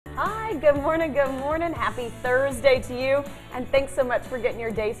Good morning, good morning. Happy Thursday to you. And thanks so much for getting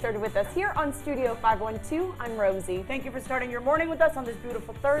your day started with us here on Studio 512. I'm Rosie. Thank you for starting your morning with us on this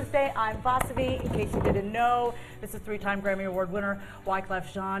beautiful Thursday. I'm Vasavi. In case you didn't know, this is three-time Grammy Award winner,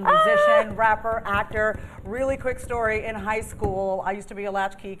 Wyclef Jean, musician, rapper, actor. Really quick story. In high school, I used to be a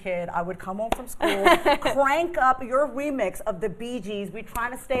latchkey kid. I would come home from school, crank up your remix of the Bee Gees, We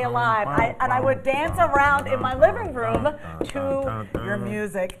Trying to Stay Alive, and I would dance around in my living room to your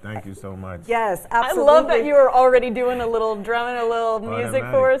music. Thank you so much. Yes, absolutely. I love that you were already doing a little drumming, a little music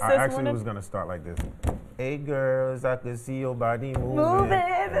for us this morning. I actually was going to start like this. Hey girls, I could see your body moving.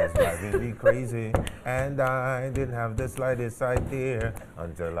 It's driving me crazy. And I didn't have the slightest idea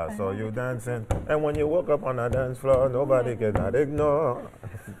until I saw you dancing. And when you woke up on the dance floor, nobody could not ignore.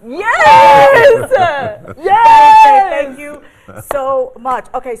 Yes! Yes! Thank you so much.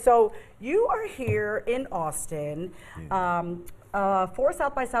 Okay, so you are here in Austin. For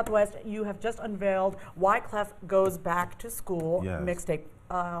South by Southwest, you have just unveiled Wyclef Goes Back to School mixtape.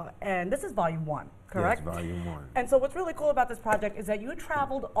 And this is volume 1, correct? Yes, volume 1. And so what's really cool about this project is that you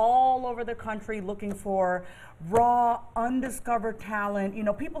traveled all over the country looking for raw, undiscovered talent, you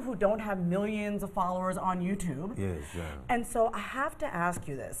know, people who don't have millions of followers on YouTube. Yes, yeah. And so I have to ask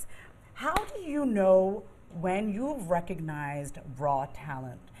you this. How do you know when you've recognized raw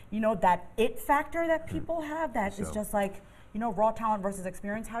talent? You know, that it factor that people have that is just like, you know, raw talent versus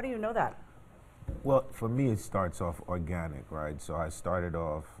experience. How do you know that? Well, for me, it starts off organic, right? So I started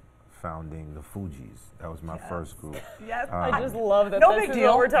off founding the Fugees. That was my first group. Yes, I just love that. No this big is deal.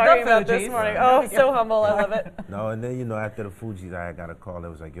 what we're talking The about this Fugees. morning. Oh, so humble. I love it. No, and then, you know, after the Fugees, I got a call that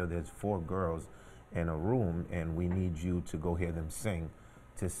was like, yo, there's 4 girls in a room, and we need you to go hear them sing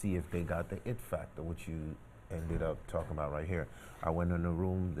to see if they got the it factor, which you ended up talking about right here. I went in the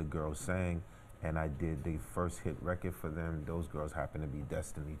room, the girls sang, and I did the first hit record for them. Those girls happened to be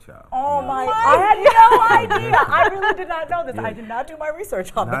Destiny Child. Oh my! I had no idea. I really did not know this. I did not do my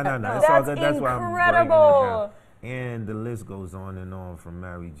research on that. No. That's all good. That's why I'm incredible. breaking it down. And the list goes on and on, from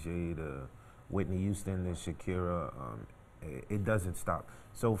Mary J to Whitney Houston to Shakira. It doesn't stop.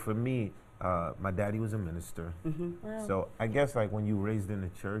 So for me, my daddy was a minister. Wow. So I guess like when you raised in the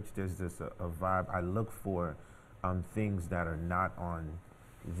church, there's this a vibe. I look for things that are not on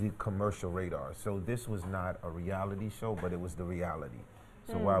the commercial radar. So this was not a reality show, but it was the reality.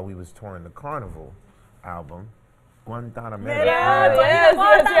 So while we was touring the Carnival album, Guantanamera.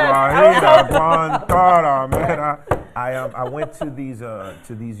 I went to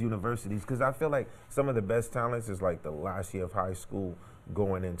these universities because I feel like some of the best talents is like the last year of high school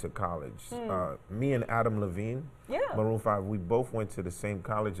going into college. Me and Adam Levine, Maroon 5, we both went to the same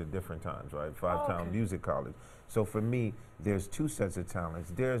college at different times, right? Five-Town Music College. So for me, there's 2 sets of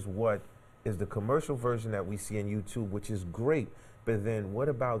talents. There's what is the commercial version that we see on YouTube, which is great. But then what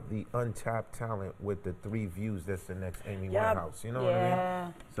about the untapped talent with the 3 views that's the next Amy Winehouse? You know what I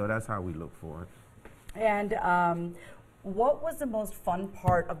mean? So that's how we look for it. And what was the most fun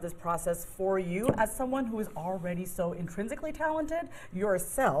part of this process for you as someone who is already so intrinsically talented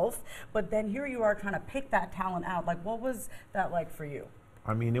yourself, but then here you are trying to pick that talent out? Like, what was that like for you?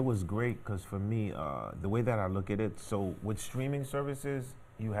 I mean, it was great because for me, the way that I look at it, so with streaming services,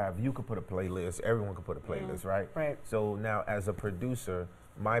 you could put a playlist, everyone could put a playlist, right? Right. So now as a producer,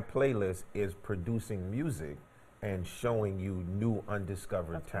 my playlist is producing music and showing you new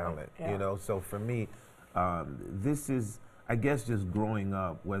undiscovered talent, you know? So for me, this is, I guess, just growing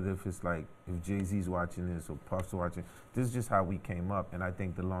up, whether if it's like, if Jay-Z's watching this or Puff's watching, this is just how we came up. And I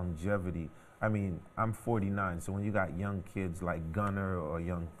think the longevity, I mean, I'm 49, so when you got young kids like Gunner or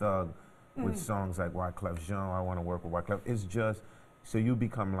Young Thug with songs like Wyclef Jean, I Want to Work with Wyclef, it's just, so you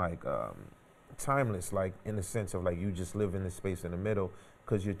become like timeless, like in the sense of like you just live in the space in the middle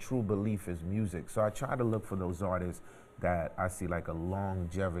because your true belief is music. So I try to look for those artists that I see like a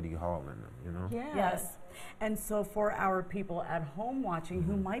longevity haul in them, you know? Yes. And so for our people at home watching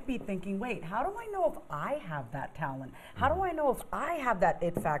who might be thinking, wait, how do I know if I have that talent? How do I know if I have that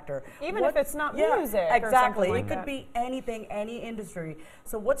it factor? Even if it's not music. Exactly. Or it could be anything, any industry.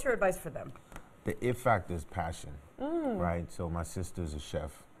 So what's your advice for them? The it factor is passion, right? So my sister's a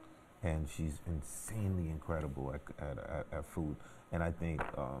chef, and she's insanely incredible at food. And I think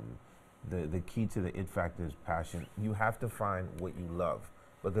the key to the it factor is passion. You have to find what you love.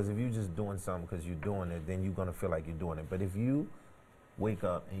 Because if you're just doing something because you're doing it, then you're going to feel like you're doing it. But if you wake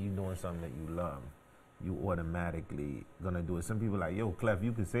up and you're doing something that you love, you automatically going to do it. Some people are like, yo, Clef,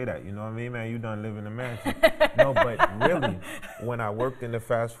 you can say that. You know what I mean, man? You done live in a mansion. No, but really, when I worked in a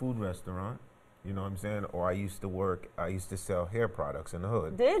fast food restaurant, you know what I'm saying? Or I used to sell hair products in the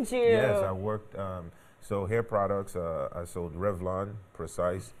hood. Did you? Yes, I worked, so hair products, I sold Revlon,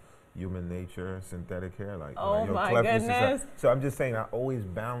 Precise, human nature, synthetic hair. Like, Oh yo, my Clef used to say- goodness. So I'm just saying, I always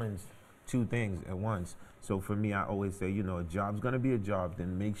balance two things at once. So for me, I always say, you know, a job's gonna be a job.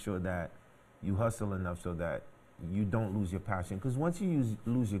 Then make sure that you hustle enough so that you don't lose your passion. Because once you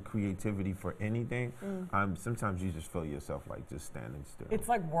lose your creativity for anything, sometimes you just feel yourself like just standing still. It's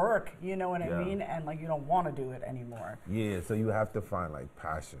like work, you know what Yeah. I mean? And like you don't want to do it anymore. Yeah, so you have to find like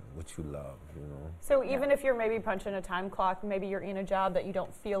passion, what you love, you know. So even if you're maybe punching a time clock, maybe you're in a job that you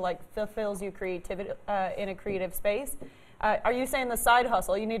don't feel like fulfills you creativity in a creative space. Are you saying the side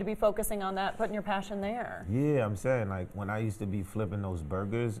hustle, you need to be focusing on that, putting your passion there? Yeah, I'm saying like when I used to be flipping those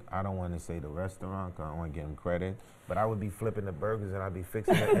burgers, I don't want to say the restaurant 'cause I don't want to give them credit, but I would be flipping the burgers and I'd be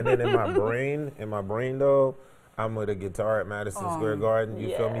fixing it. And then in my brain though, I'm with a guitar at Madison Square Garden,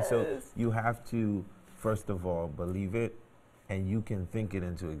 you feel me? So Yes. you have to, first of all, believe it, and you can think it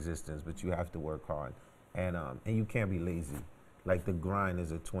into existence, but you have to work hard. And you can't be lazy. Like the grind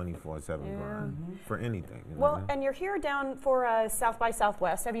is a 24/7 grind for anything. You know what I Well, mean? and you're here down for South by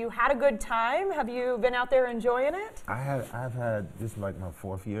Southwest. Have you had a good time? Have you been out there enjoying it? I've had this like my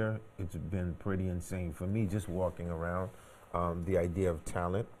 4th year. It's been pretty insane for me just walking around. The idea of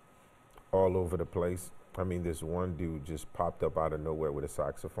talent all over the place. I mean, this one dude just popped up out of nowhere with a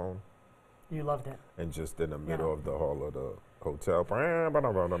saxophone You loved it. and just in the middle of the hall of the hotel. And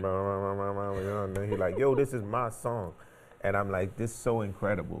then he like, yo, this is my song. And I'm like, this is so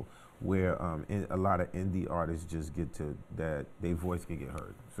incredible where a lot of indie artists just get to that, their voice can get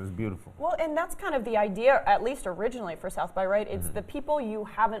heard. So it's beautiful. Well, and that's kind of the idea, at least originally for South by, right? It's the people you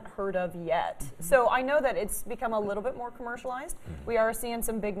haven't heard of yet. So I know that it's become a little bit more commercialized. We are seeing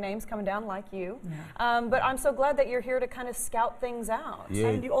some big names coming down like you. But I'm so glad that you're here to kind of scout things out. Yeah.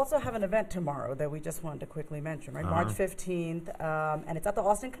 And you also have an event tomorrow that we just wanted to quickly mention, right? March 15th, and it's at the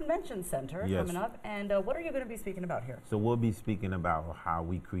Austin Convention Center Yes. coming up. And what are you going to be speaking about here? So we'll be speaking about how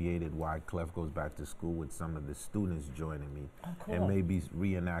we created Wyclef Goes Back to School with some of the students joining me. Oh, cool. And maybe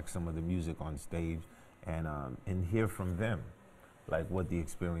reenact some of the music on stage and hear from them, like what the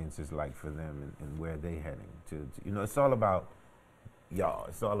experience is like for them and where they heading to. You know, it's all about y'all.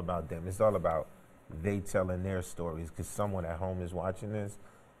 It's all about them. It's all about they telling their stories because someone at home is watching this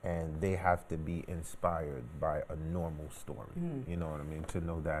and they have to be inspired by a normal story. You know what I mean? To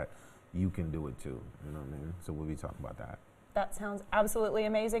know that you can do it too. You know what I mean? So we'll be talking about that. That sounds absolutely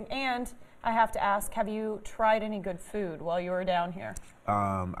amazing. And I have to ask, have you tried any good food while you were down here?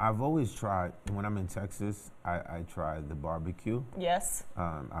 I've always tried, when I'm in Texas, I try the barbecue. Yes.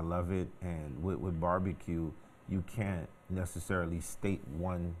 I love it. And with barbecue, you can't necessarily state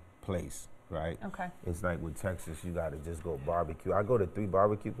one place, right? Okay. It's like with Texas, you got to just go barbecue. I go to 3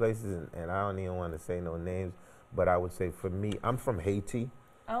 barbecue places, and I don't even want to say no names, but I would say for me, I'm from Haiti.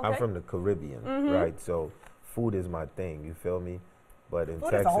 Okay. I'm from the Caribbean, right? So food is my thing, you feel me? But in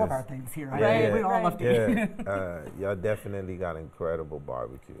Food Texas, is all of our things here, right? Yeah, We all love to eat. yeah, y'all definitely got incredible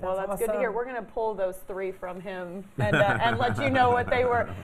barbecue. Well, that's good to awesome. hear. We're going to pull those 3 from him and let you know what they were.